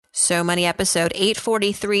So Money, episode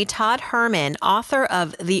 843. Todd Herman, author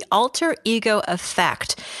of The Alter Ego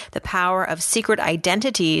Effect, The Power of Secret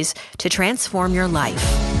Identities to Transform Your Life.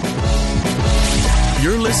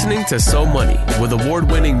 You're listening to So Money with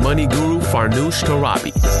award-winning money guru Farnoosh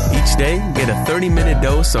Torabi. Each day, get a 30-minute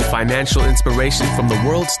dose of financial inspiration from the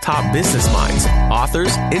world's top business minds,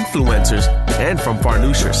 authors, influencers, and from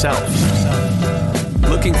Farnoosh herself.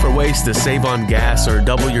 Looking for ways to save on gas or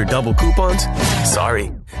double your double coupons?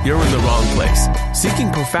 Sorry, you're in the wrong place.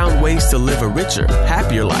 Seeking profound ways to live a richer,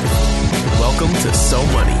 happier life. Welcome to So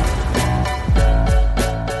Money.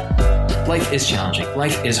 Life is challenging.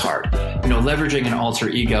 Life is hard. Leveraging an alter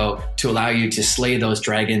ego to allow you to slay those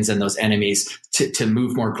dragons and those enemies to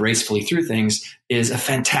move more gracefully through things is a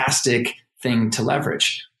fantastic thing to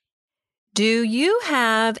leverage. Do you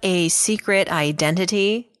have a secret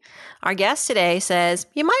identity? Our guest today says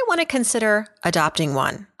you might want to consider adopting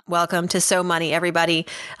one. Welcome to So Money, everybody.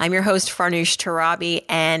 I'm your host, Farnoosh Torabi,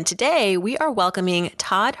 and today we are welcoming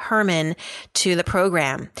Todd Herman to the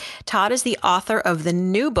program. Todd is the author of the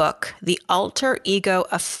new book, The Alter Ego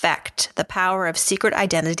Effect, The Power of Secret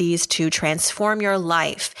Identities to Transform Your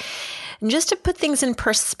Life. And just to put things in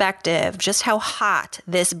perspective, just how hot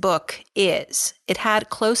this book is, it had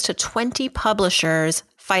close to 20 publishers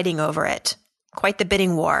fighting over it. Quite the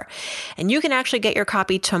bidding war. And you can actually get your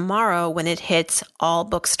copy tomorrow when it hits all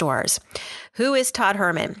bookstores. Who is Todd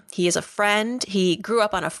Herman? He is a friend. He grew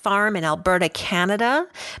up on a farm in Alberta, Canada,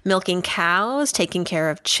 milking cows, taking care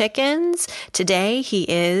of chickens. Today, he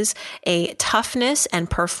is a toughness and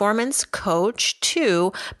performance coach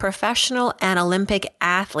to professional and Olympic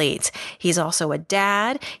athletes. He's also a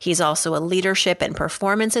dad. He's also a leadership and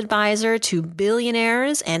performance advisor to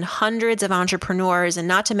billionaires and hundreds of entrepreneurs. And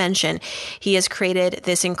not to mention, he has created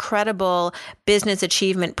this incredible business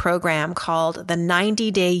achievement program called the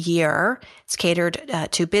 90-Day Year. It's catered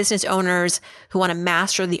to business owners who want to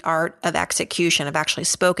master the art of execution. I've actually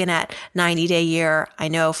spoken at 90-Day Year. I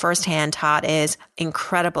know firsthand Todd is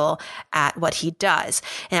incredible at what he does.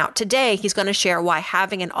 Now, today he's going to share why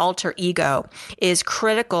having an alter ego is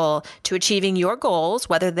critical to achieving your goals,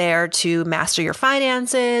 whether they're to master your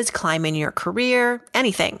finances, climb in your career,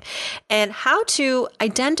 anything, and how to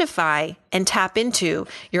identify and tap into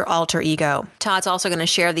your alter ego. Todd's also going to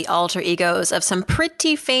share the alter egos of some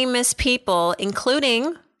pretty famous people,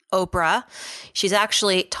 including Oprah. She's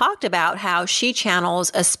actually talked about how she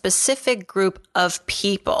channels a specific group of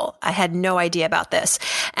people. I had no idea about this.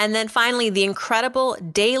 And then finally, the incredible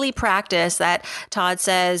daily practice that Todd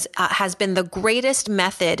says has been the greatest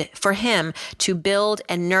method for him to build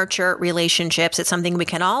and nurture relationships. It's something we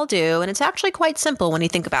can all do, and it's actually quite simple when you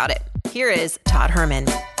think about it. Here is Todd Herman.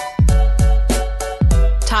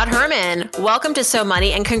 Todd Herman, welcome to So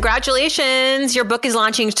Money, and congratulations. Your book is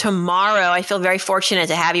launching tomorrow. I feel very fortunate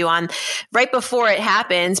to have you on right before it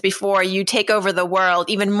happens, before you take over the world,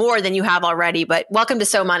 even more than you have already. But welcome to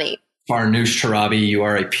So Money. Farnoosh Torabi, you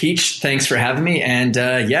are a peach. Thanks for having me. And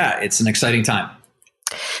it's an exciting time.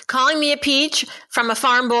 Calling me a peach from a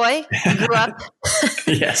farm boy who grew up.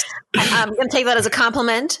 Yes. I'm going to take that as a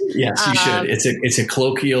compliment. Yes, you should. It's a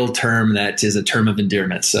colloquial term that is a term of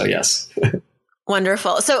endearment. So yes.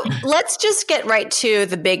 Wonderful. So let's just get right to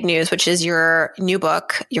the big news, which is your new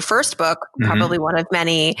book, your first book, probably one of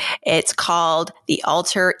many. It's called The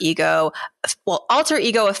Alter Ego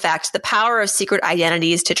Effect, The Power of Secret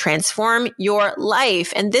Identities to Transform Your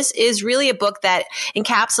Life. And this is really a book that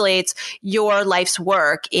encapsulates your life's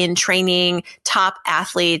work in training top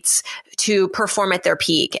athletes to perform at their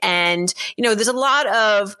peak. And, there's a lot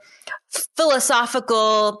of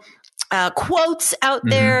philosophical quotes out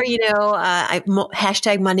there,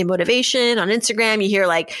 hashtag Monday Motivation on Instagram. You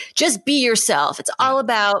hear just be yourself. It's all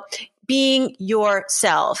about being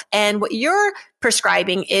yourself. And what you're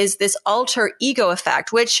prescribing is this alter ego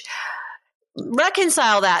effect, which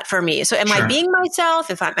reconcile that for me. So am I being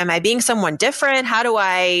myself? Am I being someone different?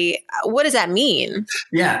 What does that mean?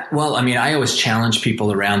 Yeah. Well, I always challenge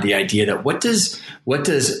people around the idea that what does,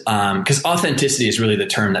 because authenticity is really the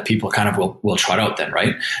term that people kind of will trot out then.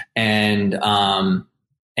 Right.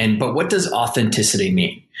 But what does authenticity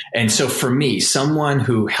mean? And so for me, someone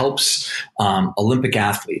who helps Olympic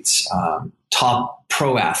athletes, top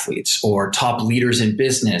pro athletes or top leaders in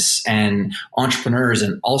business and entrepreneurs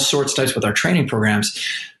and all sorts of types with our training programs,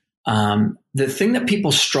 the thing that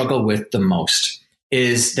people struggle with the most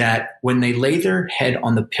is that when they lay their head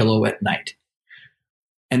on the pillow at night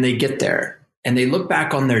and they get there and they look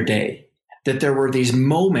back on their day, that there were these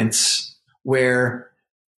moments where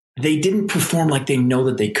they didn't perform like they know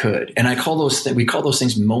that they could. And we call those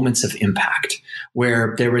things moments of impact,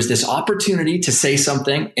 where there was this opportunity to say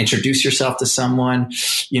something, introduce yourself to someone,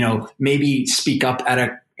 maybe speak up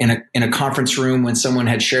in a conference room when someone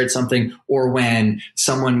had shared something, or when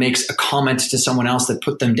someone makes a comment to someone else that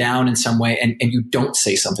put them down in some way, and you don't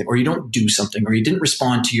say something, or you don't do something, or you didn't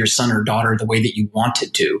respond to your son or daughter the way that you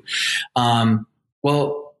wanted to.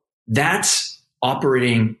 Well, that's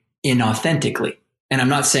operating inauthentically. And I'm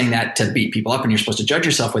not saying that to beat people up and you're supposed to judge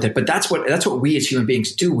yourself with it, but that's what we as human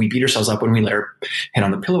beings do. We beat ourselves up when we lay our head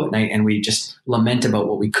on the pillow at night and we just lament about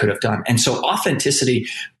what we could have done. And so authenticity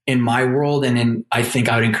in my world, and I think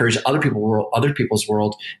I would encourage other people's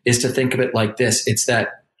world, is to think of it like this. It's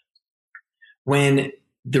that when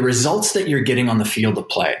the results that you're getting on the field of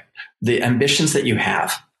play, the ambitions that you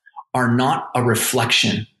have, are not a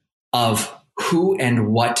reflection of who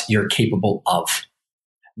and what you're capable of.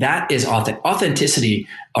 That is authenticity.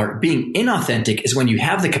 Or being inauthentic is when you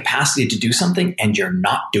have the capacity to do something and you're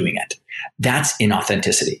not doing it. That's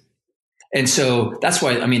inauthenticity. And so that's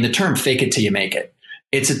why, the term fake it till you make it,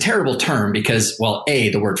 it's a terrible term because, well,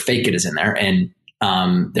 the word fake it is in there.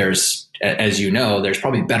 And there's, as you know, there's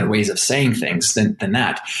probably better ways of saying things than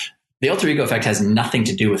that. The alter ego effect has nothing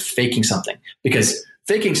to do with faking something, because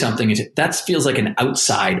faking something, that feels like an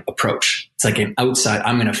outside approach. It's like an outside,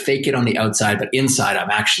 I'm going to fake it on the outside, but inside I'm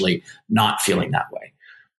actually not feeling that way.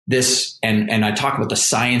 This, and I talk about the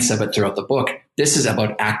science of it throughout the book. This is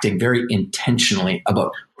about acting very intentionally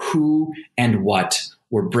about who and what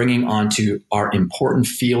we're bringing onto our important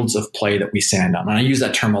fields of play that we stand on. And I use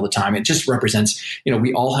that term all the time. It just represents,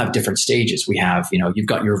 we all have different stages. We have, you've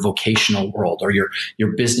got your vocational world, or your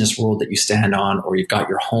business world that you stand on, or you've got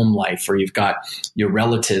your home life, or you've got your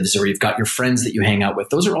relatives, or you've got your friends that you hang out with.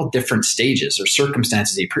 Those are all different stages or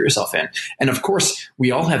circumstances that you put yourself in. And of course,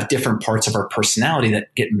 we all have different parts of our personality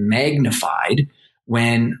that get magnified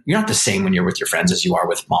when you're not the same when you're with your friends as you are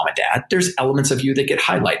with mom and dad. There's elements of you that get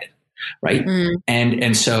highlighted. Right.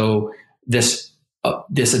 And so this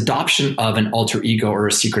adoption of an alter ego or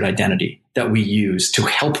a secret identity that we use to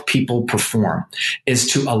help people perform is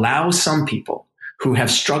to allow some people who have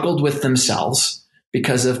struggled with themselves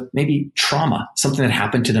because of maybe trauma, something that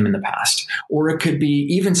happened to them in the past, or it could be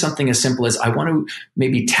even something as simple as I want to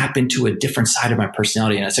maybe tap into a different side of my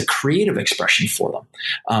personality, and it's a creative expression for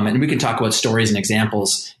them. And we can talk about stories and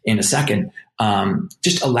examples in a second.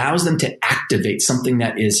 Just allows them to activate something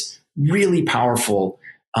that is really powerful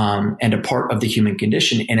and a part of the human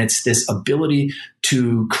condition. And it's this ability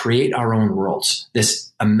to create our own worlds,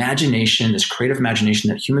 this imagination, this creative imagination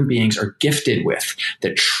that human beings are gifted with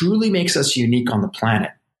that truly makes us unique on the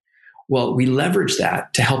planet. Well, we leverage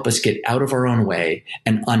that to help us get out of our own way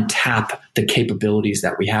and untap the capabilities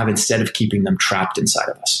that we have instead of keeping them trapped inside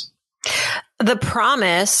of us. The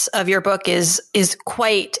promise of your book is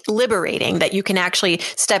quite liberating, that you can actually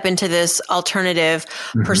step into this alternative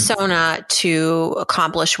persona to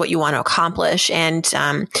accomplish what you want to accomplish. And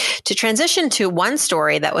to transition to one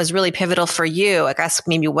story that was really pivotal for you, I guess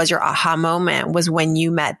maybe was your aha moment, was when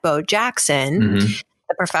you met Bo Jackson,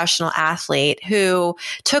 the professional athlete who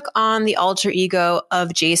took on the alter ego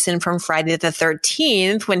of Jason from Friday the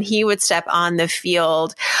 13th when he would step on the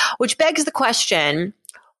field, which begs the question,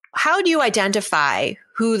 how do you identify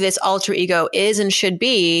who this alter ego is and should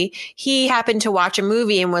be? He happened to watch a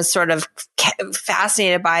movie and was sort of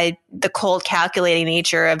fascinated by the cold, calculating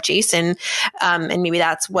nature of Jason. And maybe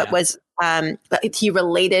that's what was, he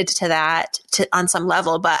related to that on some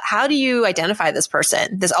level. But how do you identify this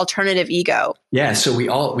person, this alternative ego? Yeah. So we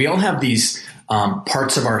all have these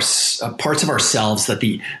parts of ourselves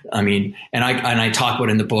that I talk about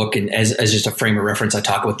in the book, and as just a frame of reference, I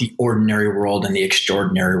talk about the ordinary world and the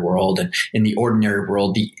extraordinary world. And in the ordinary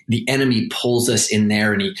world, the enemy pulls us in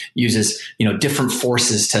there, and he uses different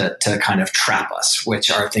forces to kind of trap us, which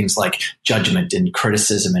are things like judgment and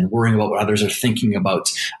criticism and worrying about what others are thinking about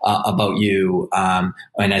you. And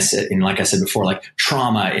like I said before, like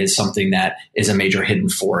trauma is something that is a major hidden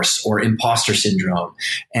force, or imposter syndrome.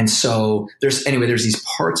 And so there's these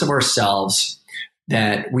parts of ourselves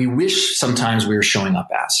that we wish sometimes we were showing up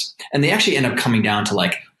as, and they actually end up coming down to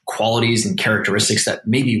like qualities and characteristics that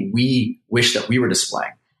maybe we wish that we were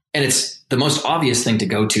displaying. And it's the most obvious thing to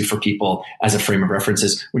go to for people as a frame of reference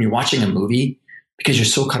is when you're watching a movie, because you're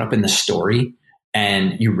so caught up in the story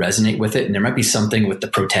and you resonate with it. And there might be something with the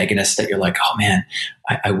protagonist that you're like, oh man,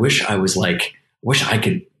 I wish I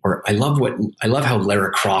could, or I love how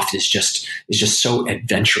Lara Croft is just so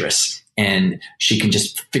adventurous. And she can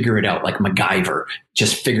just figure it out, like MacGyver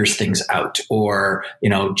just figures things out. Or,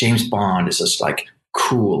 James Bond is just like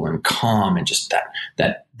cool and calm and just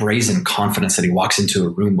that brazen confidence that he walks into a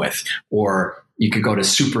room with. Or you could go to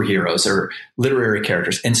superheroes or literary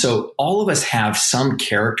characters. And so all of us have some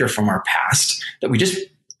character from our past that we just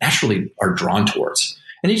naturally are drawn towards.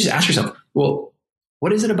 And you just ask yourself, well,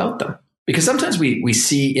 what is it about them? Because sometimes we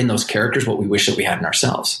see in those characters what we wish that we had in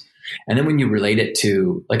ourselves. And then when you relate it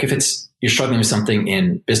to, like, if you're struggling with something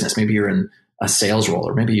in business, maybe you're in a sales role,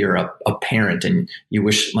 or maybe you're a parent and you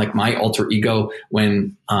wish, like my alter ego,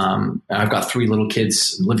 when I've got 3 little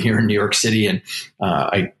kids, live here in New York City, and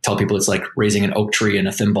I tell people it's like raising an oak tree in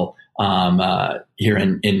a thimble here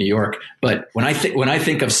in New York. But when I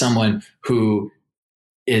think of someone who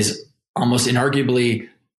is almost inarguably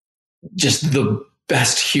just the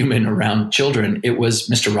best human around children, it was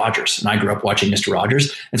Mr. Rogers. And I grew up watching Mr.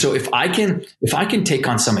 Rogers. And so if I can take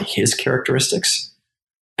on some of his characteristics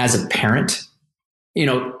as a parent,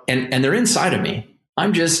 and they're inside of me,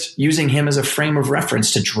 I'm just using him as a frame of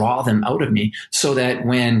reference to draw them out of me, so that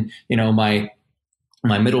when, my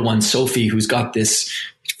middle one, Sophie, who's got this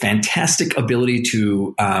fantastic ability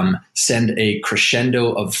to send a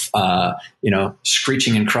crescendo of,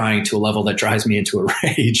 screeching and crying to a level that drives me into a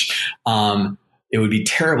rage. It would be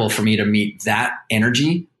terrible for me to meet that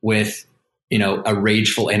energy with, a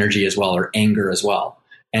rageful energy as well, or anger as well.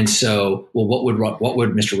 And so, well, what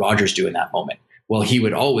would Mr. Rogers do in that moment? Well, he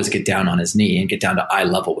would always get down on his knee and get down to eye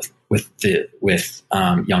level with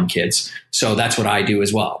young kids. So that's what I do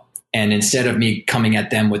as well. And instead of me coming at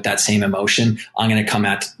them with that same emotion, I'm going to come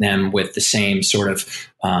at them with the same sort of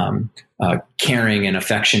caring and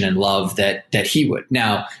affection and love that he would.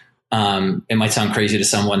 Now, it might sound crazy to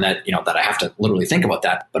someone that I have to literally think about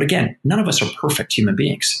that. But again, none of us are perfect human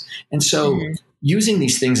beings. And so using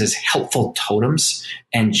these things as helpful totems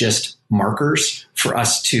and just markers for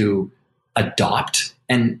us to adopt.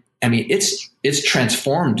 And I mean, it's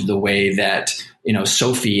transformed the way that,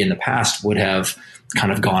 Sophie in the past would have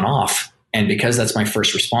kind of gone off. And because that's my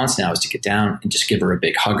first response now, is to get down and just give her a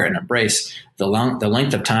big hug and embrace. The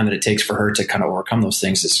length of time that it takes for her to kind of overcome those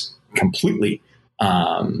things is completely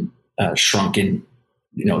shrunken,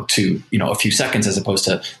 to, a few seconds as opposed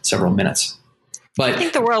to several minutes. But I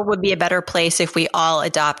think the world would be a better place if we all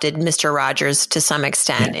adopted Mr. Rogers to some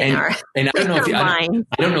extent and I don't know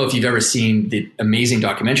I don't know if you've ever seen the amazing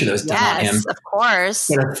documentary that was done on him. Yes, of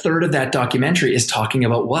course. But a third of that documentary is talking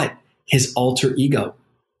about what? His alter ego.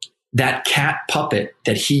 That cat puppet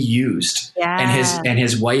that he used. Yeah. And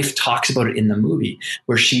his wife talks about it in the movie,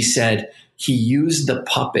 where she said he used the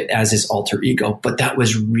puppet as his alter ego, but that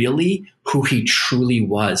was really who he truly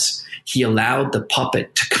was. He allowed the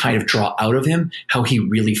puppet to kind of draw out of him how he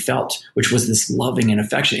really felt, which was this loving and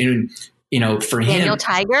affection. And, for him, Daniel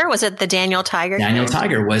Tiger, was it the Daniel Tiger? Daniel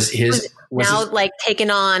Tiger was his. Like taken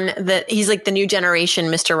on he's like the new generation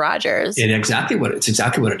Mr. Rogers. It's exactly what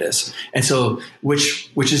it is. And so, which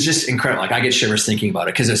is just incredible. Like, I get shivers thinking about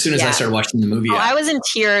it, because as soon as I started watching the movie, I was in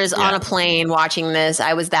tears on a plane watching this.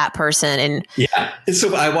 I was that person, and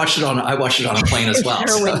so I watched it on a plane as well.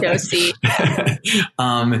 Her window seat.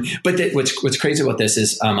 But what's crazy about this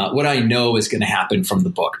is what I know is going to happen from the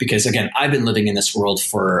book, because again, I've been living in this world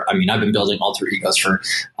I've been building alter egos for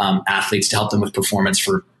athletes to help them with performance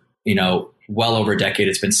for well over a decade.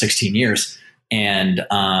 It's been 16 years. And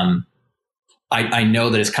I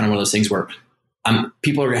know that it's kind of one of those things where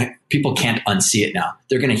people can't unsee it now.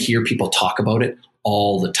 They're going to hear people talk about it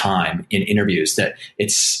all the time in interviews, that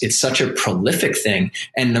it's such a prolific thing.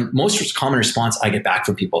 And the most common response I get back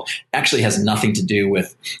from people actually has nothing to do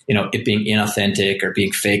with, it being inauthentic or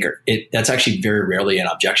being fake, that's actually very rarely an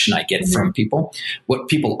objection I get from people. What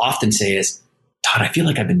people often say is, Todd, I feel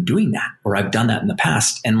like I've been doing that, or I've done that in the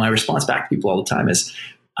past. And my response back to people all the time is,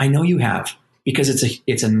 I know you have, because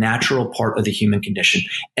it's a natural part of the human condition.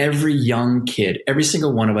 Every young kid, every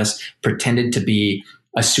single one of us pretended to be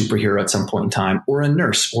a superhero at some point in time, or a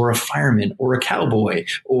nurse, or a fireman, or a cowboy,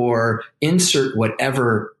 or insert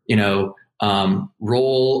whatever,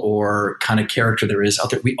 role or kind of character there is out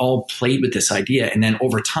there. We all played with this idea. And then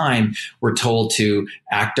over time, we're told to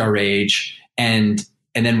act our age. And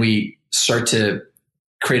then we start to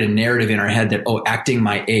create a narrative in our head that, acting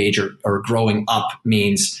my age or growing up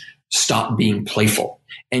means stop being playful.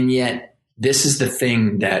 And yet this is the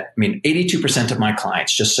thing that, 82% of my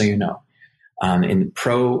clients, just so you know, in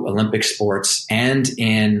pro Olympic sports and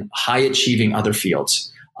in high achieving other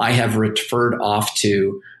fields, I have referred off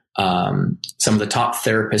to some of the top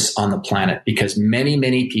therapists on the planet, because many,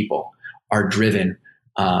 many people are driven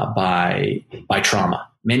by trauma.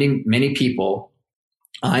 Many, many people,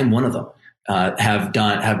 I'm one of them, have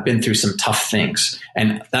been through some tough things.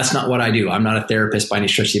 And that's not what I do. I'm not a therapist by any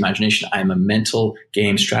stretch of the imagination. I'm a mental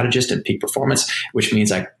game strategist at Peak Performance, which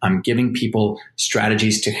means I'm giving people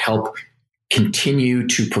strategies to help continue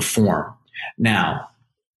to perform. Now,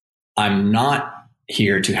 I'm not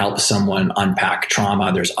here to help someone unpack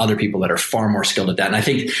trauma. There's other people that are far more skilled at that. And I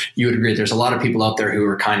think you would agree, there's a lot of people out there who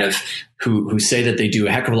are kind of, who say that they do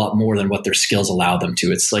a heck of a lot more than what their skills allow them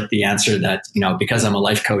to. It's like the answer that, because I'm a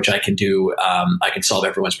life coach, I can solve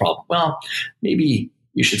everyone's problem. Well, maybe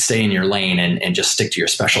you should stay in your lane and just stick to your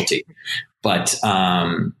specialty. But,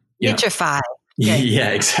 Nitrify.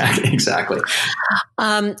 Yeah, exactly.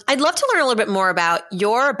 I'd love to learn a little bit more about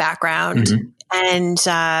your background. Mm-hmm. And,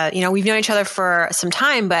 we've known each other for some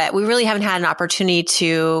time, but we really haven't had an opportunity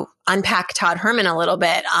to unpack Todd Herman a little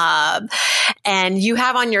bit. And you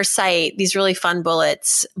have on your site these really fun bullet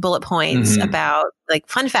points mm-hmm. about like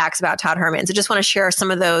fun facts about Todd Herman. So just want to share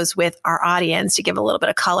some of those with our audience to give a little bit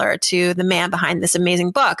of color to the man behind this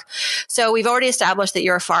amazing book. So we've already established that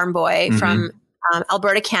you're a farm boy mm-hmm. from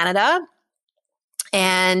Alberta, Canada.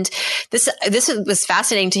 And this was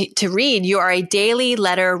fascinating to read. You are a daily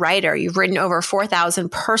letter writer. You've written over 4,000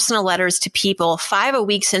 personal letters to people, 5 a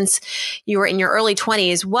week since you were in your early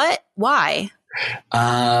 20s. Why?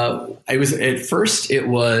 It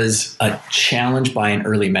was a challenge by an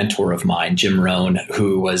early mentor of mine, Jim Rohn,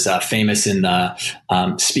 who was famous in the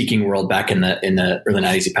speaking world back in the early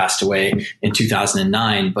 90s. He passed away in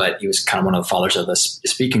 2009, but he was kind of one of the fathers of the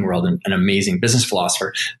speaking world and an amazing business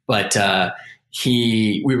philosopher. But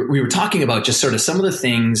we were talking about just sort of some of the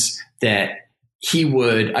things that he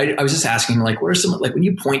would. I was just asking him, like, what are some, like, when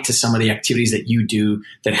you point to some of the activities that you do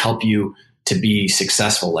that help you to be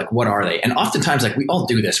successful, like, what are they? And oftentimes, like, we all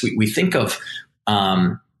do this. We think of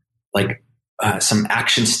some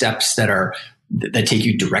action steps that take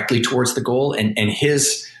you directly towards the goal.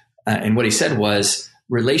 And what he said was,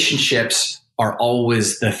 relationships are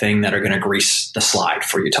always the thing that are going to grease the slide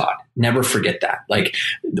for you, Todd. Never forget that. Like,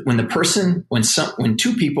 when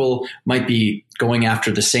two people might be going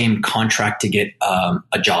after the same contract to get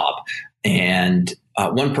a job, and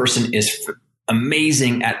one person is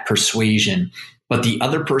amazing at persuasion, but the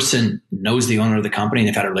other person knows the owner of the company and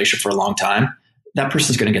they've had a relationship for a long time, that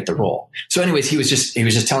person's going to get the role. So anyways, he was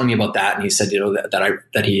just telling me about that. And he said,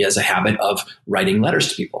 that he has a habit of writing letters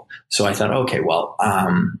to people. So I thought, okay, well,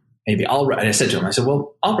 maybe I'll write. And I said to him,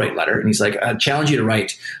 well, I'll write a letter. And he's like, I challenge you to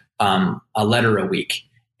write a letter a week.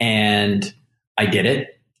 And I did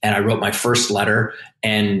it. And I wrote my first letter.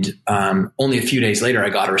 And only a few days later, I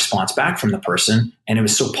got a response back from the person. And it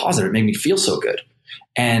was so positive. It made me feel so good.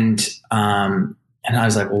 And I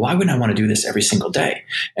was like, well, why wouldn't I want to do this every single day?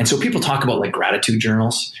 And so people talk about like gratitude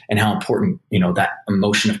journals and how important, that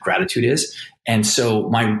emotion of gratitude is. And so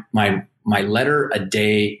my letter a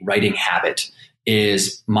day writing habit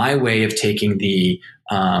is my way of taking the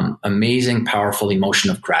amazing, powerful emotion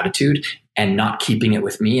of gratitude and not keeping it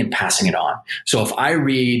with me and passing it on. So if I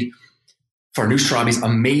read Farnoosh Torabi's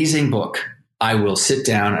amazing book, I will sit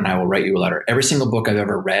down and I will write you a letter. Every single book I've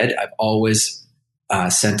ever read, I've always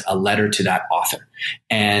sent a letter to that author.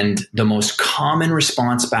 And the most common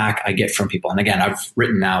response back I get from people, and again, I've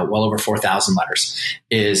written now well over 4,000 letters,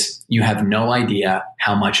 is, you have no idea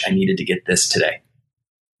how much I needed to get this today.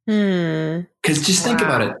 Because just think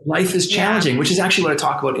about it. Life is challenging, which is actually what I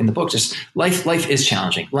talk about in the book. Just life is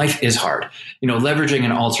challenging. Life is hard. Leveraging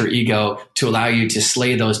an alter ego to allow you to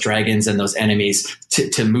slay those dragons and those enemies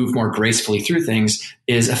to move more gracefully through things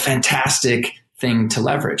is a fantastic thing to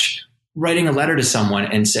leverage. Writing a letter to someone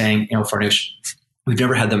and saying, Farnoosh, we've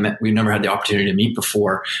never had the opportunity to meet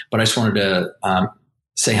before, but I just wanted to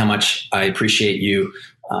say how much I appreciate you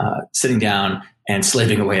sitting down and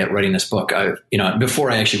slaving away at writing this book.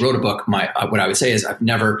 Before I actually wrote a book, what I would say is I've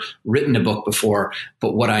never written a book before,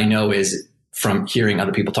 but what I know is from hearing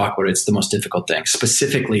other people talk about it, it's the most difficult thing.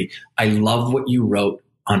 Specifically, I love what you wrote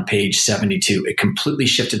on page 72. It completely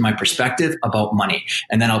shifted my perspective about money.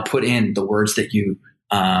 And then I'll put in the words that you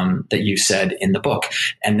said in the book.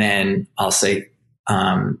 And then I'll say,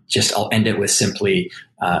 I'll end it with simply,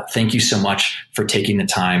 thank you so much for taking the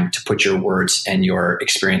time to put your words and your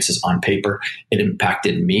experiences on paper. It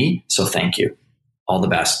impacted me. So thank you. All the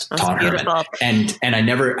best, that's Todd beautiful. Herman. And I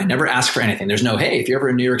never ask for anything. There's no, hey, if you're ever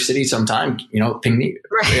in New York City sometime, ping me.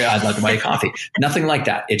 Right. I'd love to buy you coffee. Nothing like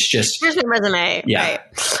that. It's just, here's your resume. Yeah. Right.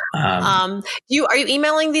 Are you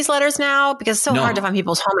emailing these letters now? Because it's so hard to find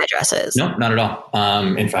people's home addresses. No, not at all.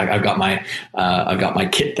 In fact, I've got my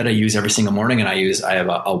kit that I use every single morning, and I have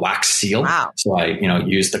a wax seal. Wow. So I,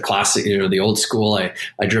 use the classic, the old school.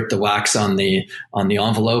 I drip the wax on the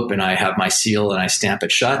envelope, and I have my seal and I stamp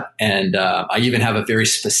it shut. And I even have a very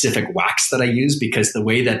specific wax that I use, because the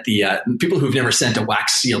way that the people who've never sent a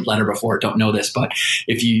wax sealed letter before don't know this, but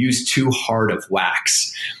if you use too hard of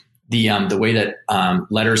wax, the way that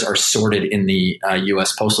letters are sorted in the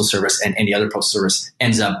U.S. Postal Service and any other postal service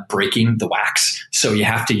ends up breaking the wax. So you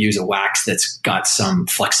have to use a wax that's got some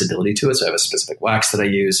flexibility to it. So I have a specific wax that I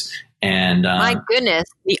use. And my goodness,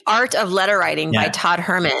 The Art of Letter Writing by Todd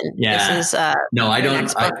Herman. Yeah. This is no, I don't.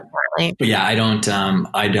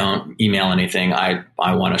 I don't email anything. I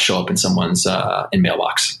want to show up in someone's in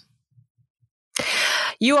mailbox.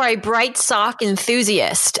 You are a bright sock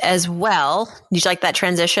enthusiast as well. Did you like that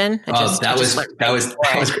transition? That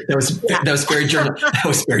was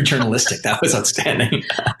very journalistic. That was outstanding.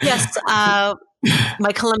 Yes,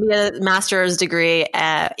 my Columbia master's degree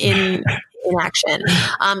in action.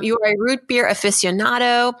 You are a root beer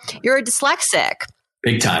aficionado. You're a dyslexic.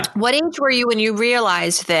 Big time. What age were you when you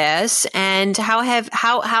realized this, and how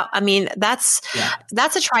I mean, that's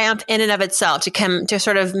a triumph in and of itself to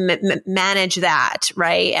sort of manage that,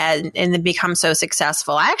 right? And then become so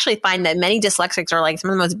successful. I actually find that many dyslexics are like some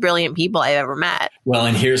of the most brilliant people I've ever met. Well,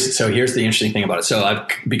 and here's the interesting thing about it. So I've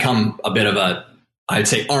become a bit of I'd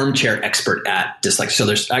say armchair expert at dyslexia. So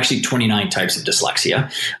there's actually 29 types of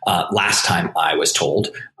dyslexia. Last time I was told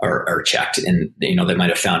or checked, and they might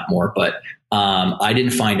have found more, but I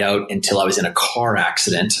didn't find out until I was in a car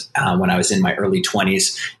accident when I was in my early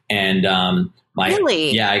 20s, and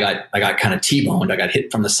Really? I got kind of T-boned. I got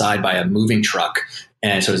hit from the side by a moving truck,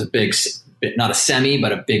 and so it was a big, not a semi,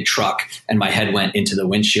 but a big truck, and my head went into the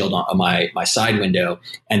windshield on my side window,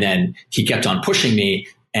 and then he kept on pushing me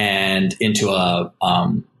and into a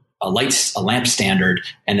lamp standard,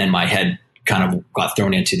 and then my head kind of got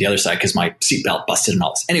thrown into the other side because my seatbelt busted and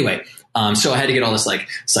all this. Anyway. So I had to get all this like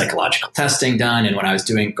psychological testing done. And when I was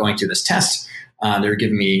going through this test, they were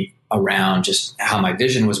giving me around just how my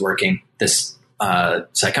vision was working. This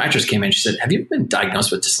psychiatrist came in. She said, "Have you been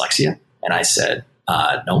diagnosed with dyslexia?" And I said,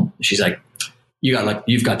 "No." She's like, you've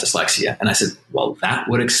got dyslexia. And I said, well, that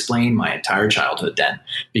would explain my entire childhood then,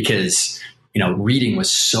 because, reading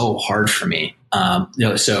was so hard for me.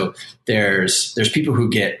 So there's people who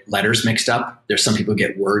get letters mixed up. There's some people who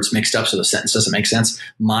get words mixed up, so the sentence doesn't make sense.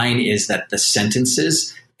 Mine is that the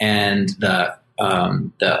sentences and the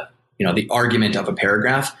argument of a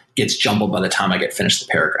paragraph gets jumbled by the time I get finished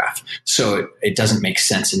the paragraph. So it doesn't make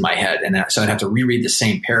sense in my head. And so I'd have to reread the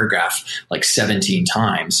same paragraph like 17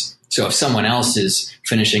 times. So if someone else is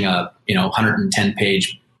finishing a 110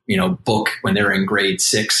 page book when they're in grade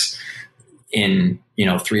 6 in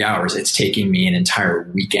 3 hours, it's taking me an entire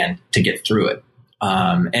weekend to get through it.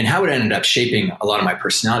 And how it ended up shaping a lot of my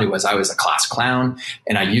personality was I was a class clown,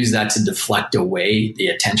 and I used that to deflect away the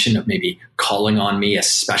attention of maybe calling on me,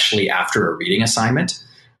 especially after a reading assignment.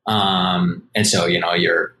 And so,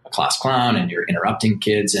 you're a class clown and you're interrupting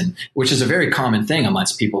kids, and which is a very common thing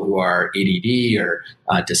amongst people who are ADD or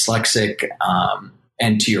dyslexic.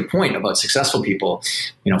 And to your point about successful people,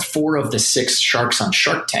 4 of the 6 sharks on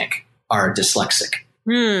Shark Tank are dyslexic.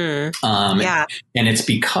 And it's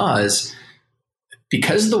because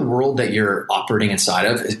the world that you're operating inside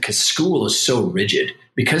of, because school is so rigid,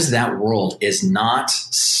 because that world is not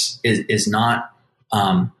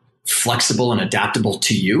flexible and adaptable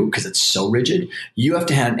to you, because it's so rigid, you have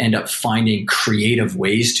to end up finding creative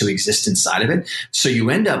ways to exist inside of it. So you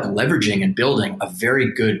end up leveraging and building a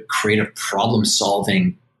very good creative problem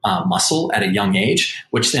solving muscle at a young age,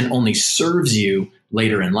 which then only serves you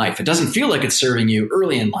later in life. It doesn't feel like it's serving you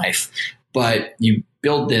early in life, but you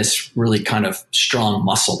build this really kind of strong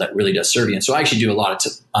muscle that really does serve you. And so I actually do a lot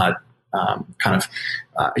of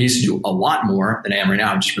I used to do a lot more than I am right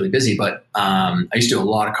now. I'm just really busy, but I used to do a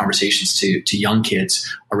lot of conversations to young kids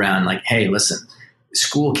around like, hey, listen,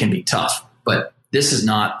 school can be tough, but this is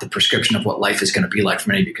not the prescription of what life is going to be like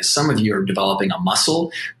for many, because some of you are developing a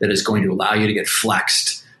muscle that is going to allow you to get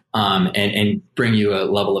flexed and bring you a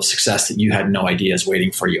level of success that you had no idea is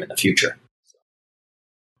waiting for you in the future.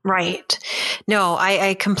 Right. No,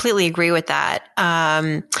 I completely agree with that.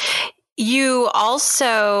 You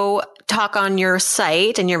also talk on your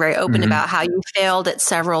site, and you're very open about how you failed at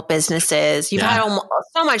several businesses. You've had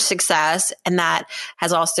so much success, and that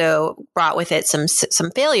has also brought with it some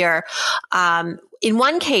failure. In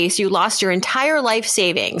one case, you lost your entire life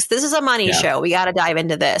savings. This is a money show. We got to dive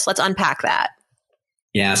into this. Let's unpack that.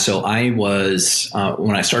 Yeah. So I was,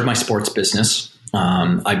 when I started my sports business,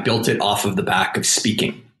 I built it off of the back of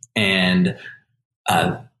speaking. And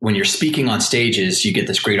when you're speaking on stages, you get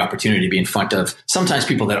this great opportunity to be in front of sometimes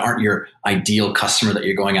people that aren't your ideal customer that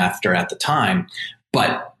you're going after at the time.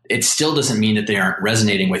 But it still doesn't mean that they aren't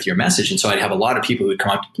resonating with your message. And so I'd have a lot of people who would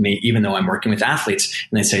come up to me, even though I'm working with athletes,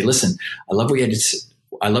 and they'd say, listen, I loved what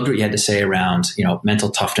you had to say around, mental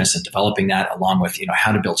toughness and developing that, along with,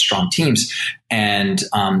 how to build strong teams. And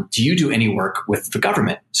do you do any work with the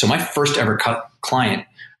government? So my first ever client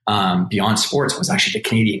beyond sports was actually the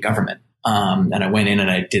Canadian government. And I went in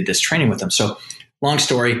and I did this training with them. So long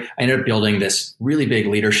story, I ended up building this really big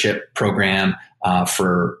leadership program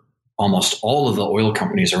for almost all of the oil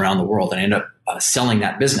companies around the world, and I ended up selling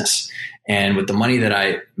that business. And with the money that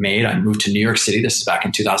I made, I moved to New York City. This is back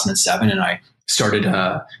in 2007. And I started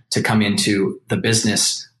to come into the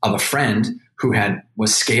business of a friend who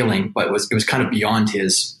was scaling, but it was kind of beyond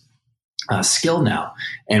his skill now.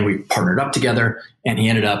 And we partnered up together, and he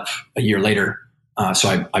ended up a year later.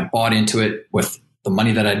 So I bought into it with the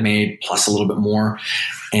money that I'd made plus a little bit more.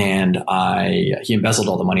 And he embezzled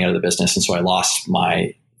all the money out of the business. And so I lost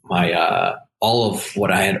my all of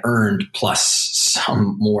what I had earned plus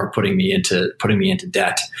some more, putting me into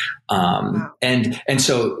debt. Wow. And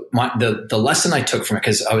so the lesson I took from it,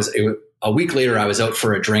 because a week later, I was out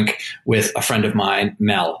for a drink with a friend of mine,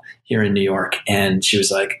 Mel, here in New York. And she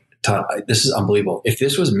was like, Todd, this is unbelievable. If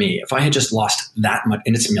this was me, if I had just lost that much,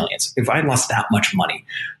 and it's millions, if I had lost that much money,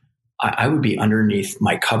 I would be underneath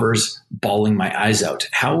my covers, bawling my eyes out.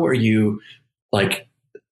 How are you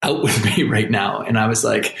out with me right now? And I was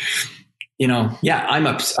like, I'm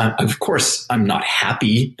of course I'm not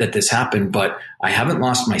happy that this happened, but I haven't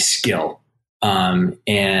lost my skill.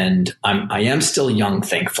 And I am still young,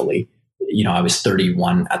 thankfully. I was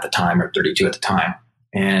 31 at the time, or 32 at the time.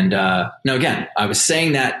 And now again, I was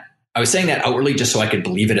saying that outwardly just so I could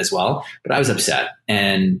believe it as well, but I was upset.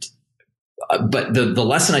 And but the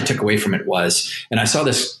lesson I took away from it was, and I saw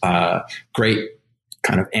this great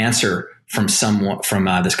kind of answer from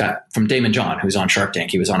this guy, from Damon John, who's on Shark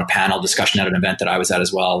Tank. He was on a panel discussion at an event that I was at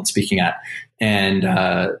as well and speaking at. And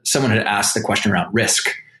someone had asked the question around risk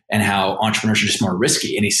and how entrepreneurs are just more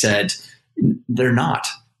risky. And he said, they're not.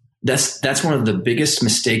 That's one of the biggest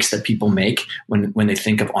mistakes that people make when they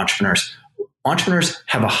think of entrepreneurs. Entrepreneurs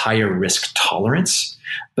have a higher risk tolerance,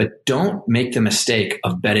 but don't make the mistake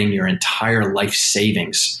of betting your entire life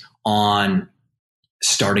savings on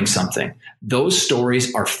starting something. Those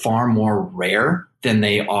stories are far more rare than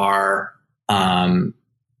they are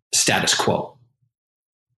status quo.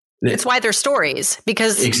 It's why they're stories,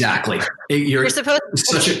 because exactly you're supposed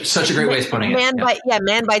to, such a great way of putting it.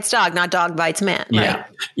 Man bites dog, not dog bites man. Right?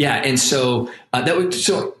 Yeah. And so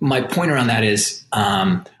so my point around that is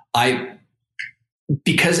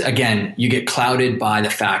because again, you get clouded by the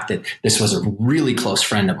fact that this was a really close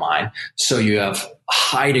friend of mine. So you have a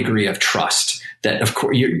high degree of trust that, of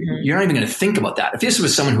course, you're not even going to think about that. If this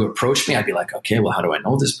was someone who approached me, I'd be like, okay, well, how do I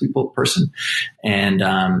know this person? And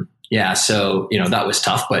so, that was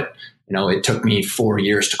tough, but, it took me 4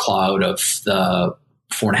 years to claw out of the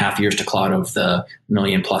 4.5 years to claw out of the $1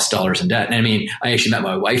 million+ in debt. And I mean, I actually met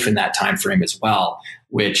my wife in that time frame as well,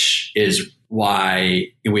 which is why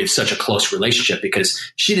we have such a close relationship, because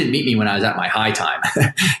she didn't meet me when I was at my high time.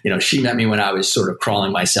 She met me when I was sort of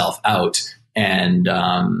crawling myself out. And,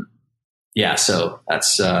 so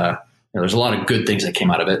that's, there's a lot of good things that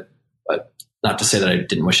came out of it, but not to say that I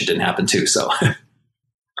didn't wish it didn't happen too. So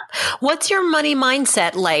what's your money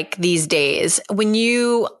mindset like these days when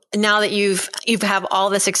now that you've have all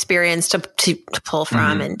this experience to pull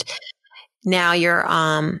from, and now you're,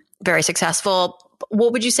 very successful?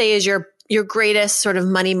 What would you say is your greatest sort of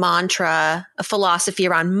money mantra, a philosophy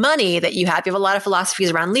around money that you have? You have a lot of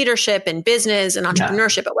philosophies around leadership and business and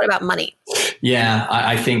entrepreneurship, but what about money? Yeah,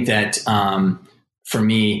 I think that for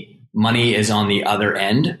me, money is on the other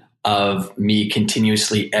end of me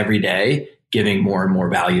continuously every day giving more and more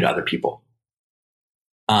value to other people.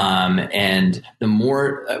 And the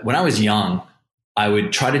more, when I was young, I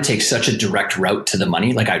would try to take such a direct route to the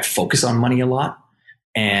money. Like I'd focus on money a lot.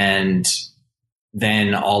 And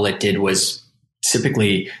then all it did was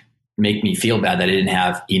typically make me feel bad that I didn't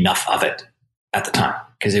have enough of it at the time,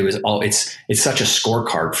 because it's such a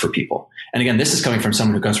scorecard for people. And again, this is coming from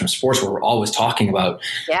someone who comes from sports, where we're always talking about,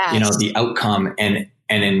 the outcome, and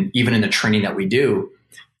even in the training that we do,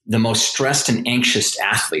 the most stressed and anxious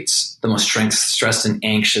athletes, the most stressed and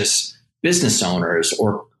anxious business owners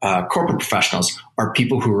or corporate professionals are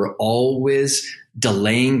people who are always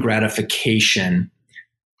delaying gratification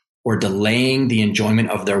or delaying the enjoyment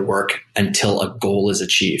of their work until a goal is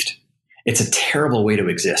achieved. It's a terrible way to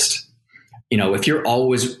exist. If you're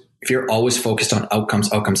always focused on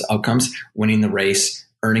outcomes, winning the race,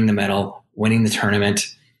 earning the medal, winning the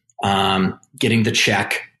tournament, getting the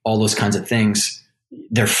check, all those kinds of things,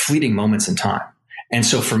 they're fleeting moments in time. And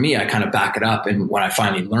so for me, I kind of back it up. And when I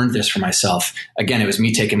finally learned this for myself, again, it was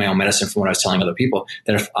me taking my own medicine from what I was telling other people,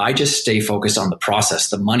 that if I just stay focused on the process,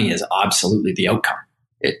 the money is absolutely the outcome.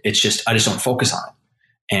 It's just, I just don't focus on it.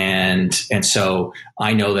 And so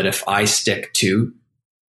I know that if I stick to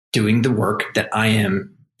doing the work that I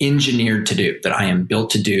am engineered to do, that I am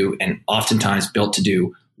built to do, and oftentimes built to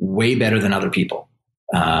do way better than other people,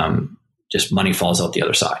 just money falls out the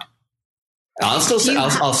other side. I'll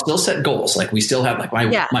still set goals. Like we still have, like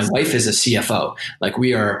my wife is a CFO. Like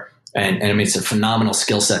we are, and I mean, it's a phenomenal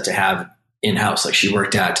skill set to have in-house. Like she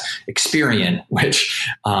worked at Experian, which,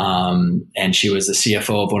 and she was the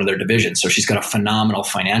CFO of one of their divisions. So she's got a phenomenal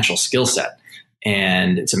financial skill set,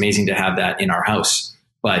 and it's amazing to have that in our house.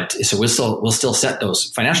 But so we'll still set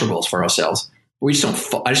those financial goals for ourselves. I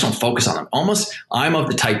just don't focus on them. Almost, I'm of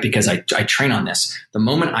the type, because I train on this. The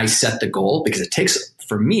moment I set the goal, because it takes,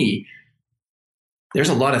 for me, there's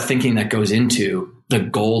a lot of thinking that goes into the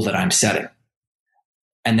goal that I'm setting.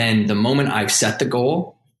 And then the moment I've set the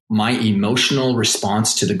goal, my emotional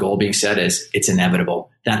response to the goal being set is it's inevitable.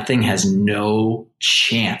 That thing has no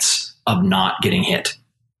chance of not getting hit.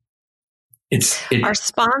 Our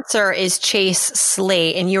sponsor is Chase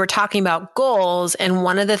Slate, and you were talking about goals. And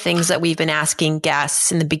one of the things that we've been asking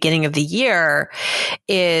guests in the beginning of the year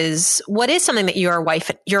is, what is something that your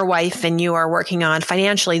wife and you are working on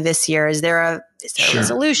financially this year? Is there a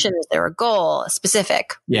resolution? Is there a goal,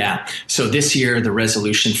 specific? Yeah. So this year, the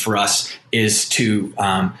resolution for us is to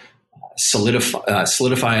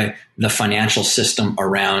solidify the financial system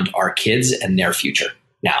around our kids and their future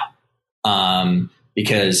now,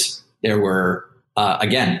 because there were,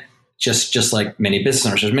 again, just like many business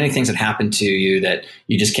owners, there's many things that happen to you that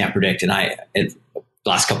you just can't predict. And the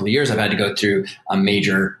last couple of years, I've had to go through a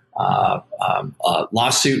major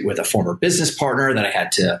lawsuit with a former business partner that I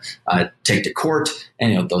had to take to court.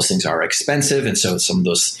 And those things are expensive, and so some of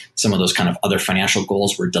those kind of other financial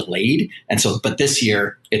goals were delayed. And so, but this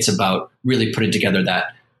year, it's about really putting together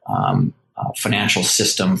that financial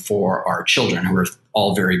system for our children, who are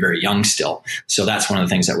all very, very young still. So that's one of the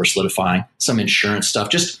things that we're solidifying. Some insurance stuff,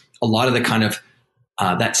 just a lot of the kind of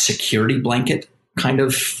that security blanket kind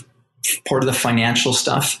of part of the financial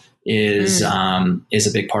stuff is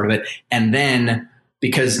a big part of it. And then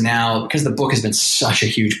because the book has been such a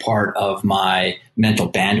huge part of my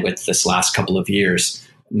mental bandwidth this last couple of years,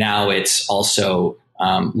 now it's also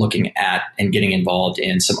looking at and getting involved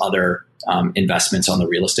in some other investments on the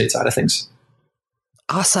real estate side of things.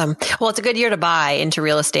 Awesome. Well, it's a good year to buy into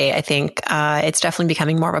real estate. I think it's definitely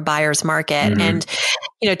becoming more of a buyer's market. Mm-hmm. And,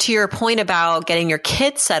 to your point about getting your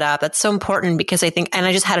kids set up, that's so important, because I think, and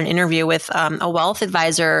I just had an interview with a wealth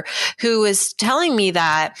advisor who was telling me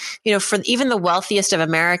that, for even the wealthiest of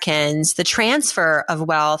Americans, the transfer of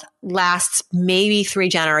wealth lasts maybe 3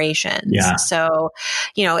 generations. Yeah. So,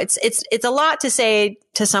 it's a lot to say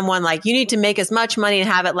to someone like, you need to make as much money and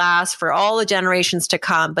have it last for all the generations to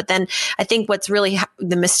come. But then I think what's really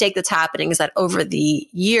the mistake that's happening is that over the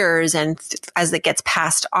years, and as it gets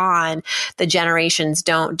passed on, the generations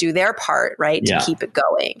don't do their part, right, to keep it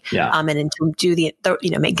going. Yeah. And to do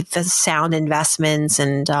make the sound investments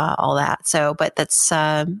and all that. So, but that's,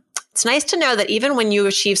 it's nice to know that even when you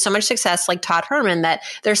achieve so much success like Todd Herman, that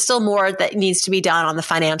there's still more that needs to be done on the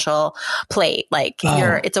financial plate. Like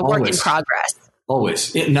it's a work in progress.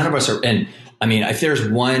 Always. None of us are. And I mean, if there's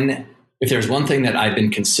one thing that I've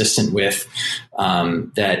been consistent with,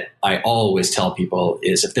 that I always tell people,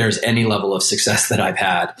 is if there's any level of success that I've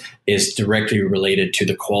had, is directly related to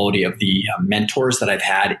the quality of the mentors that I've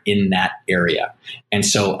had in that area. And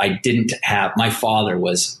so my father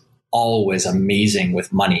was always amazing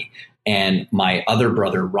with money. And my other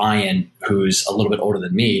brother, Ryan, who's a little bit older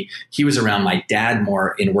than me, he was around my dad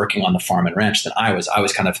more in working on the farm and ranch than I was. I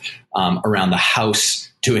was kind of around the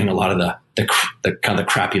house doing a lot of the kind of the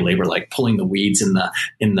crappy labor, like pulling the weeds in the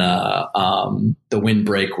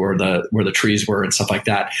windbreak where the trees were and stuff like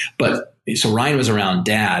that. But so Ryan was around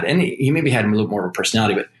dad, and he maybe had a little more of a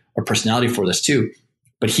personality for this too.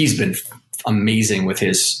 But he's been amazing with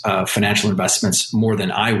his financial investments more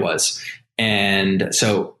than I was. And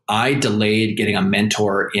so I delayed getting a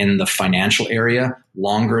mentor in the financial area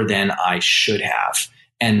longer than I should have.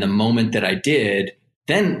 And the moment that I did,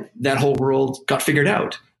 then that whole world got figured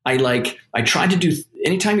out. I tried to do,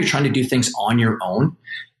 anytime you're trying to do things on your own,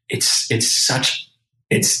 that's the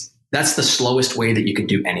slowest way that you can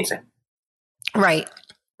do anything. Right.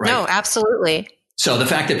 No, absolutely. So the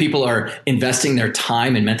fact that people are investing their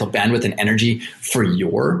time and mental bandwidth and energy for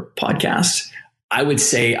your podcast, I would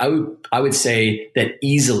say that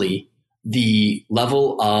easily the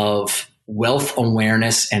level of wealth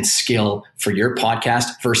awareness and skill for your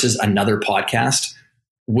podcast versus another podcast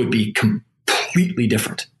would be completely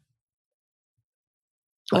different.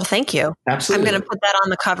 Well, thank you. Absolutely. I'm going to put that on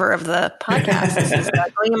the cover of the podcast. This is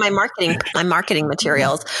going in my marketing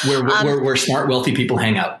materials. Where smart, wealthy people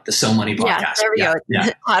hang out. The So Money podcast. Yeah, there we go. Yeah.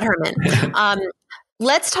 Todd Herman.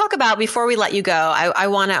 Let's talk about, before we let you go,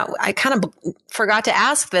 I kind of forgot to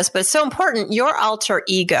ask this, but it's so important. Your alter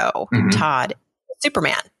ego, Todd,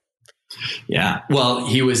 Superman. Yeah. Well,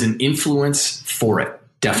 he was an influence for it.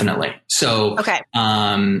 Definitely. So, okay.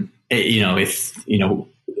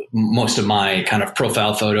 Most of my kind of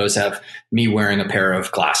profile photos have me wearing a pair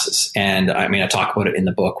of glasses. And I mean, I talk about it in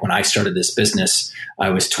the book. When I started this business, I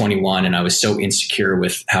was 21 and I was so insecure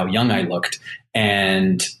with how young I looked.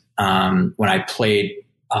 And when I played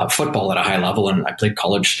football at a high level and I played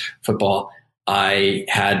college football, I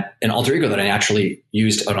had an alter ego that I naturally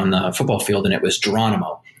used out on the football field, and it was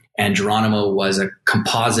Geronimo. And Geronimo was a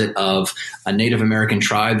composite of a Native American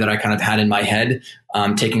tribe that I kind of had in my head,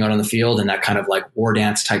 taking out on the field, and that kind of like war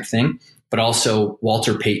dance type thing, but also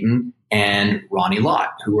Walter Payton and Ronnie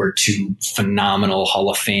Lott, who were two phenomenal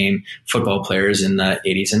Hall of Fame football players in the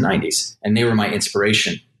 80s and 90s. And they were my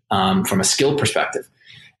inspiration from a skill perspective.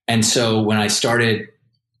 And so when I started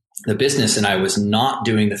the business and I was not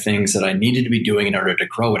doing the things that I needed to be doing in order to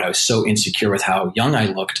grow it, I was so insecure with how young I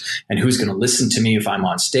looked and who's going to listen to me if I'm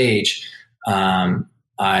on stage.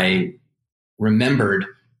 I remembered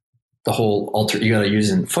the whole alter ego that I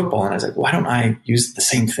use in football. And I was like, why don't I use the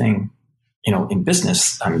same thing, in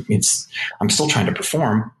business? I'm still trying to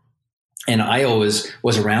perform. And I always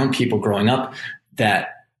was around people growing up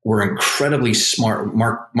that were incredibly smart.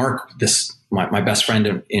 Mark, my best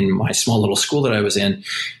friend in my small little school that I was in,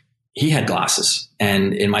 he had glasses.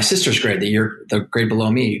 And in my sister's grade, the grade below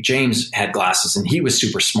me, James had glasses and he was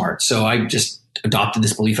super smart. So I just adopted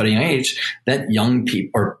this belief at a young age that young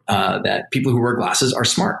people, or that people who wear glasses are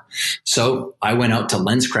smart. So I went out to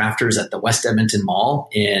Lens Crafters at the West Edmonton Mall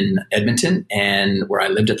in Edmonton, and where I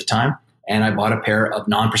lived at the time, and I bought a pair of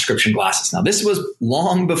non-prescription glasses. Now, this was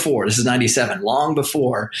long before, this is 97, long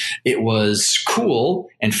before it was cool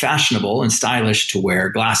and fashionable and stylish to wear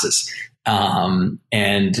glasses.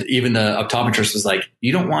 And even the optometrist was like,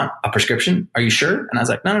 you don't want a prescription? Are you sure? And I was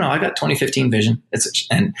like, no, I got 20/15 vision.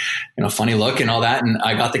 And funny look and all that. And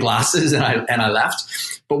I got the glasses and I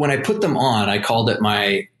left. But when I put them on, I called it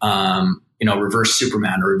my, reverse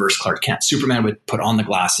Superman or reverse Clark Kent. Superman would put on the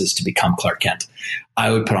glasses to become Clark Kent.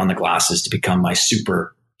 I would put on the glasses to become my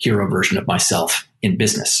superhero version of myself in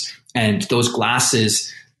business. And those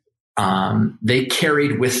glasses, they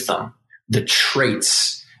carried with them the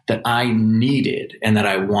traits that I needed and that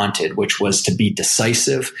I wanted, which was to be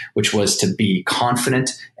decisive, which was to be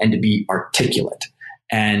confident and to be articulate.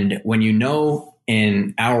 And when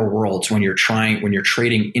in our worlds, when you're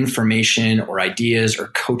trading information or ideas or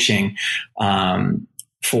coaching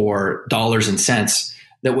for dollars and cents,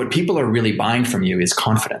 that what people are really buying from you is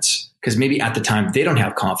confidence. Because maybe at the time they don't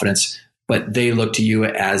have confidence, but they look to you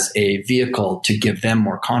as a vehicle to give them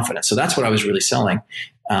more confidence. So that's what I was really selling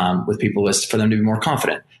with people, was for them to be more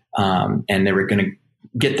confident. And they were going to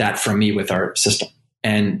get that from me with our system.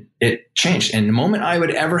 And it changed. And the moment I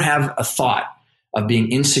would ever have a thought of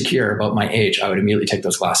being insecure about my age, I would immediately take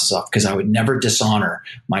those glasses off, because I would never dishonor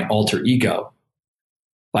my alter ego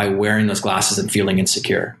by wearing those glasses and feeling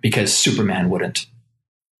insecure, because Superman wouldn't.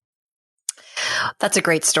 That's a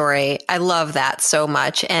great story. I love that so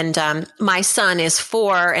much. And my son is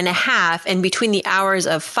 4.5, and between the hours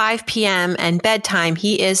of 5 p.m. and bedtime,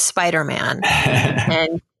 he is Spider-Man.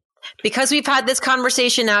 And because we've had this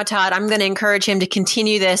conversation now, Todd, I'm going to encourage him to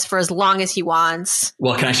continue this for as long as he wants.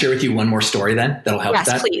 Well, can I share with you one more story then that'll help with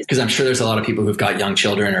that? Please. Because I'm sure there's a lot of people who've got young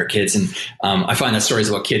children or kids. And I find that stories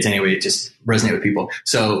about kids anyway, just resonate with people.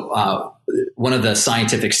 So one of the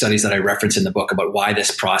scientific studies that I reference in the book about why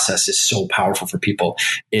this process is so powerful for people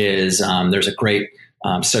is there's a great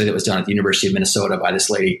study that was done at the University of Minnesota by this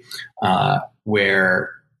lady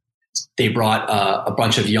where they brought a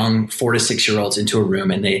bunch of young 4 to 6 year olds into a room,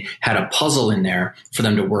 and they had a puzzle in there for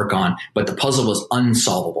them to work on, but the puzzle was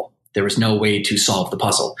unsolvable. There was no way to solve the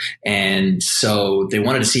puzzle. And so they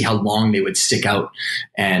wanted to see how long they would stick out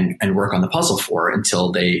and work on the puzzle for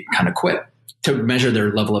until they kind of quit, to measure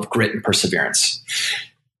their level of grit and perseverance.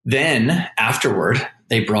 Then afterward,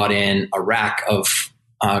 they brought in a rack of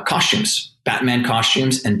costumes, Batman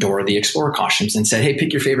costumes and Dora the Explorer costumes, and said, hey,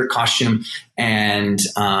 pick your favorite costume. And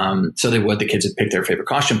so the kids would pick their favorite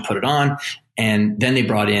costume, put it on. And then they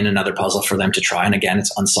brought in another puzzle for them to try. And again,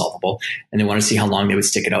 it's unsolvable. And they wanted to see how long they would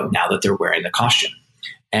stick it out now that they're wearing the costume.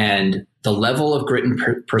 And the level of grit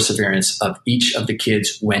and perseverance of each of the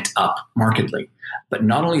kids went up markedly. But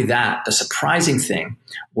not only that, the surprising thing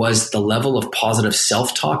was the level of positive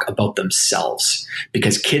self-talk about themselves,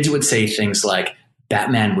 because kids would say things like,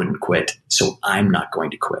 Batman wouldn't quit, so I'm not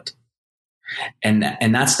going to quit. And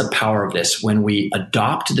that's the power of this. When we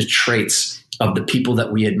adopt the traits of the people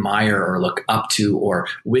that we admire or look up to or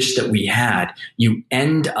wish that we had, you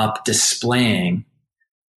end up displaying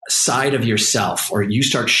a side of yourself, or you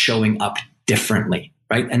start showing up differently,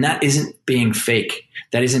 right? And that isn't being fake.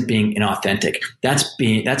 That isn't being inauthentic.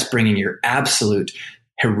 That's bringing your absolute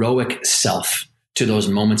heroic self to those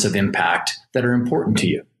moments of impact that are important to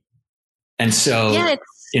you. And so,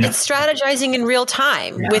 it's strategizing in real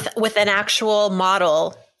time with an actual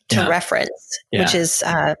model to reference, which is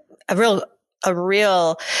a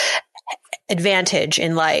real advantage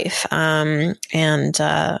in life. And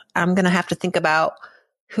I'm going to have to think about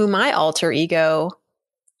who my alter ego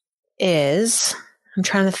is. I'm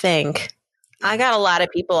trying to think. I got a lot of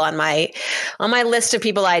people on my list of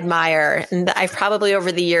people I admire. And I've probably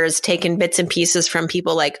over the years taken bits and pieces from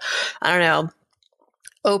people like, I don't know,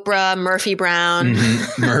 Oprah, Murphy Brown.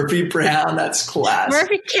 Mm-hmm. Murphy Brown, that's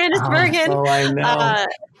classic. Candace Bergen. Oh, I know.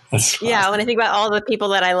 Yeah, when I think about all the people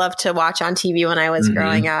that I loved to watch on TV when I was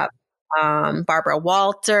growing up, Barbara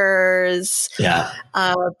Walters. Yeah.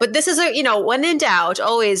 But this is when in doubt,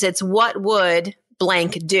 always it's what would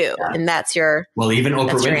blank do, and that's your. Well, even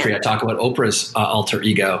Oprah Winfrey. I talk about Oprah's alter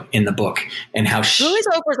ego in the book and how who is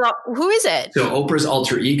it? So Oprah's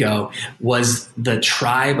alter ego was the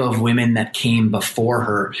tribe of women that came before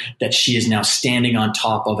her that she is now standing on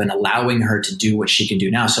top of and allowing her to do what she can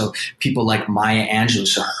do now. So people like Maya Angelou.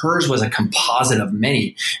 So hers was a composite of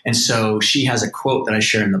many, and so she has a quote that I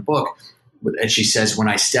share in the book. And she says, "When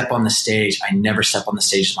I step on the stage, I never step on the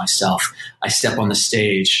stage as myself. I step on the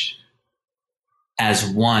stage as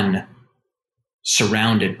one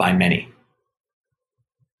surrounded by many."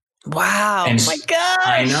 Wow. And my gosh.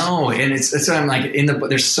 I know. And it's what I'm like in the book.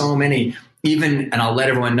 There's so many, and I'll let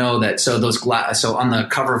everyone know that. So so on the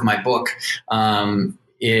cover of my book,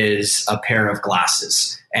 is a pair of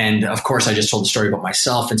glasses. And of course I just told the story about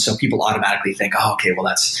myself. And so people automatically think, oh, okay, well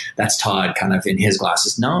that's Todd kind of in his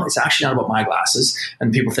glasses. No, it's actually not about my glasses.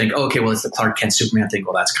 And people think, oh, okay, well it's the Clark Kent Superman. I think,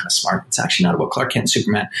 well, that's kind of smart. It's actually not about Clark Kent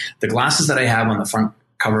Superman. The glasses that I have on the front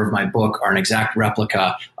cover of my book are an exact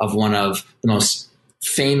replica of one of the most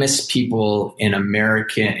famous people in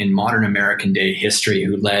modern American day history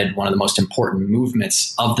who led one of the most important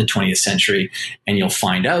movements of the 20th century. And you'll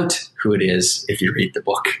find out who it is if you read the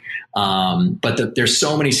book. But there's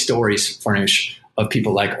so many stories, Farnoosh, of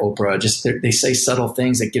people like Oprah. Just they say subtle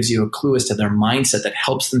things that gives you a clue as to their mindset that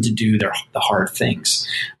helps them to do the hard things.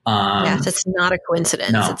 Yes, it's not a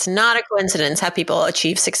coincidence. No. It's not a coincidence how people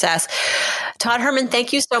achieve success. Todd Herman,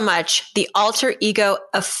 thank you so much. The Alter Ego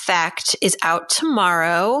Effect is out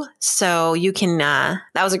tomorrow. So you can, that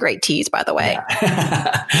was a great tease, by the way.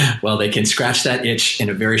 Yeah. Well, they can scratch that itch in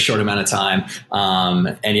a very short amount of time.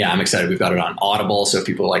 And yeah, I'm excited. We've got it on Audible. So if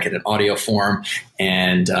people like it in audio form,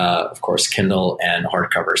 and of course, Kindle and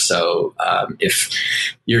hardcover. So if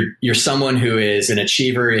you're someone who is an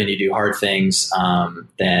achiever and you do hard things,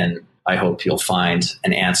 then I hope you'll find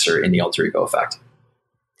an answer in the Alter Ego Effect.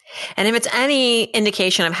 And if it's any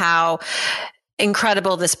indication of how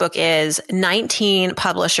incredible this book is, 19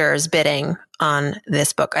 publishers bidding on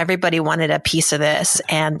this book. Everybody wanted a piece of this.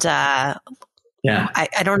 And I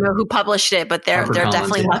don't know who published it, but they're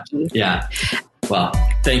definitely lucky. Yeah. Well,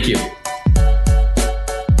 thank you.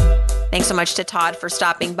 Thanks so much to Todd for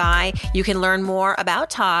stopping by. You can learn more about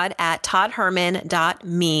Todd at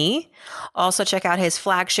toddherman.me. Also check out his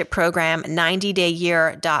flagship program,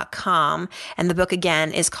 90dayyear.com. And the book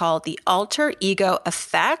again is called The Alter Ego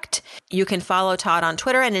Effect. You can follow Todd on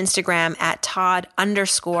Twitter and Instagram at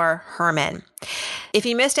Todd_Herman. If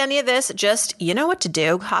you missed any of this, you know what to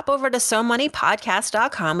do. Hop over to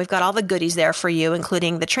SoMoneyPodcast.com. We've got all the goodies there for you,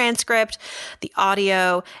 including the transcript, the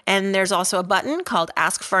audio, and there's also a button called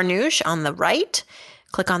Ask Farnoosh on the right.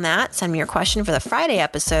 Click on that. Send me your question for the Friday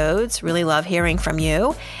episodes. Really love hearing from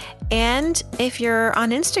you. And if you're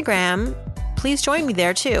on Instagram, please join me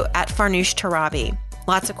there too, at Farnoosh Torabi.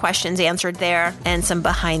 Lots of questions answered there and some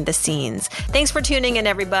behind the scenes. Thanks for tuning in,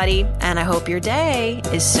 everybody. And I hope your day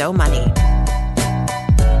is so money.